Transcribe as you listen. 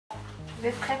Vous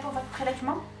êtes prêts pour votre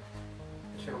prélèvement?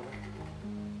 C'est bon.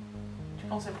 Tu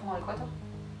pensais prendre avec quoi toi?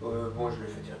 Bon, je le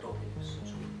fais directement.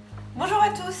 Bonjour à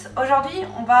tous, aujourd'hui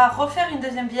on va refaire une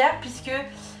deuxième bière puisque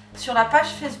sur la page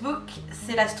Facebook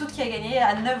c'est la stout qui a gagné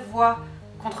à 9 voix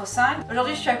contre 5.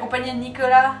 Aujourd'hui je suis accompagnée de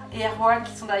Nicolas et Erwan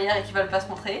qui sont derrière et qui veulent pas se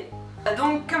montrer.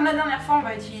 Donc comme la dernière fois on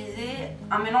va utiliser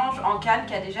un mélange en canne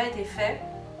qui a déjà été fait.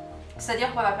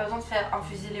 C'est-à-dire qu'on n'a pas besoin de faire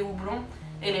infuser les houblons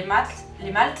et les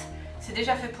maltes, c'est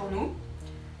déjà fait pour nous.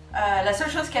 La seule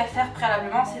chose qu'il y a à faire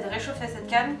préalablement c'est de réchauffer cette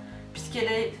canne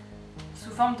puisqu'elle est sous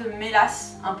forme de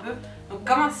mélasse un peu. Donc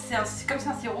comme c'est un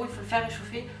sirop, il faut le faire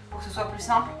réchauffer pour que ce soit plus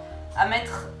simple à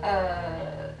mettre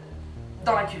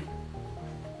dans la cuve.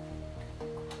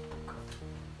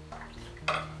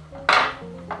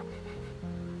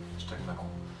 Hashtag Macron.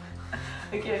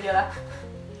 Ok, viens là.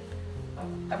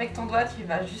 Avec ton doigt, tu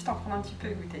vas juste en prendre un petit peu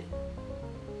et goûter.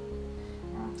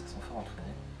 Ça sent fort en tout cas.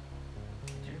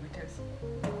 Tu veux goûter aussi.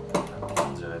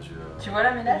 On dirait du... Tu vois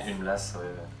la mélasse? Une glace, ouais.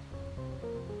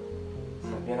 Ça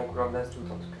a bien la couleur de la stout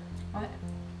en tout cas. Ouais.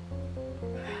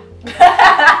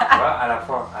 Voilà, à la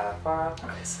fin.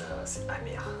 Ouais, c'est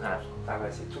amer à la fin. Ah bah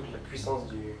c'est toute la puissance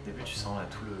du... Au début tu sens là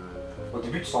tout le... Au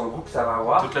début tu sens le goût que ça va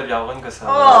avoir. Toute la bière brune que ça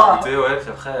Oh va goûter, ouais, puis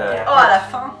après... Oh, à la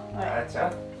fin. Ouais. Ah tiens.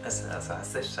 Ça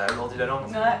sèche, ça alourdit la langue.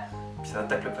 Ouais. Puis ça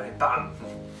attaque le palais, bam.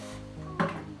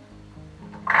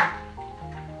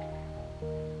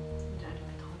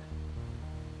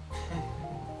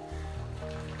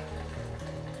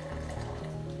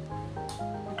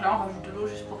 Donc là on rajoute de l'eau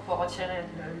juste pour pouvoir retirer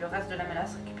le reste de la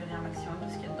mélasse, récupérer un maximum de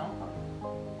ce qu'il y a dedans.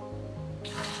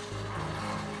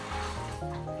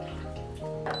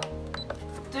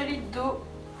 2 litres d'eau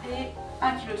et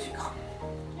 1 kg de sucre.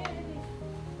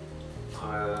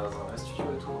 Dans un studio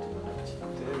et tout, on te donne la petite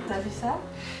bouteille. T'as vu ça?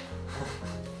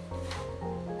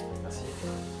 Merci.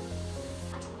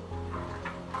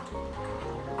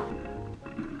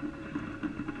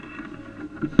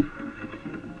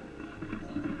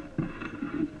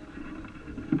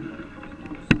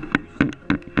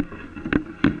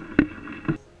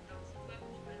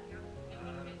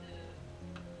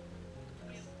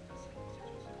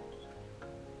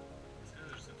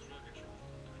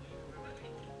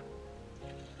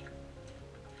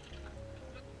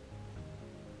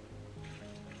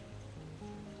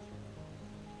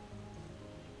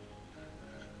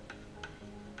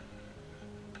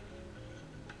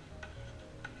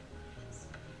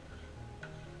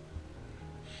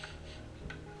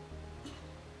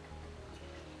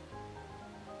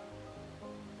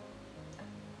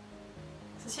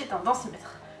 Ceci est un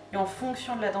densimètre. Et en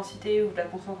fonction de la densité ou de la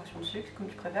concentration de sucre, comme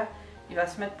tu préfères, il va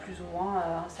se mettre plus ou moins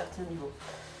à un certain niveau.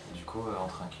 Du coup,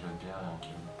 entre 1 kg de bière et 1 kg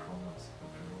de plomb, c'est un peu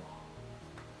plus lourd.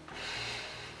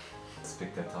 Les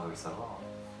spectateurs veulent savoir.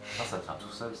 Ça te vient tout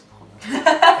seul, c'est trop bien.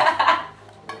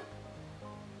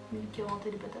 1040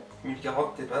 et les patates.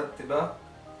 1040 t'es bas.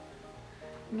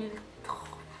 1030.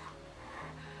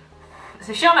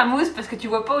 C'est chiant la mousse parce que tu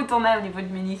vois pas où t'en es au niveau du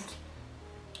ménisque.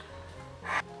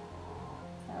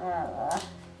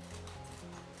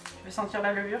 Tu veux sentir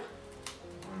la levure?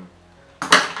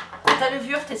 Ta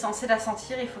levure, t'es censé la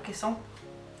sentir, il faut qu'elle sente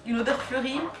une odeur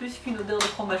fleurie plus qu'une odeur de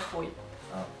fromage pourri.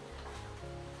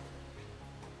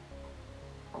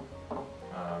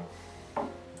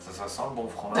 Ça sent le bon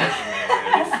fromage,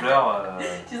 mais les fleurs...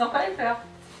 Tu sens pas les fleurs?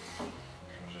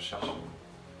 Je cherche.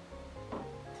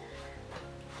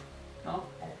 Non.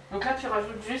 Donc là tu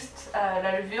rajoutes juste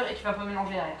la levure et tu vas pas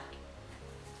mélanger derrière.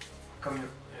 Comme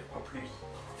en pluie.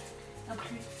 Un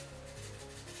pluie.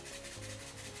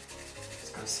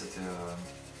 C'est comme si c'était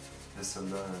des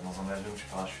soldats dans un avion que tu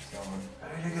parachutais en mode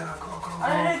allez les gars, encore.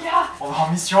 Allez les gars! On va en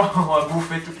mission, on va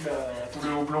bouffer tout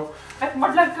le houblon. Faites-moi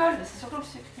de l'alcool, c'est surtout le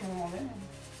sucre qui m'ont demandé.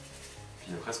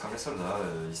 Puis après c'est comme les soldats,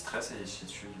 ils stressent et ils chient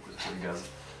dessus, du coup ça fait le gaz.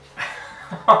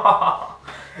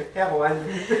 Erwan.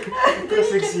 Très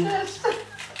sexy. Ah,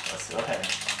 c'est vrai.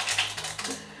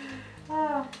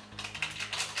 Ah.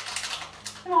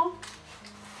 C'est bon.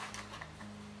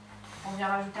 On vient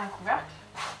rajouter un couvercle.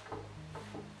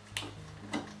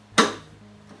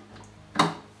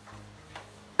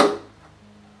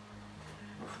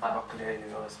 Il faut d'abord que les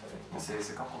levures restent réveillées.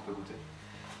 C'est quand qu'on peut goûter?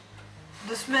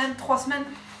 2 semaines, 3 semaines,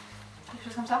 quelque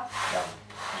chose comme ça. Regarde,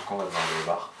 du coup on va dans le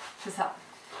bar. C'est ça.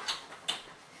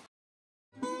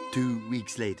 2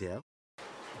 weeks later.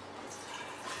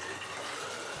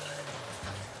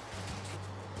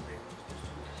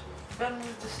 Bonne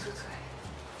mousse de stout, ouais.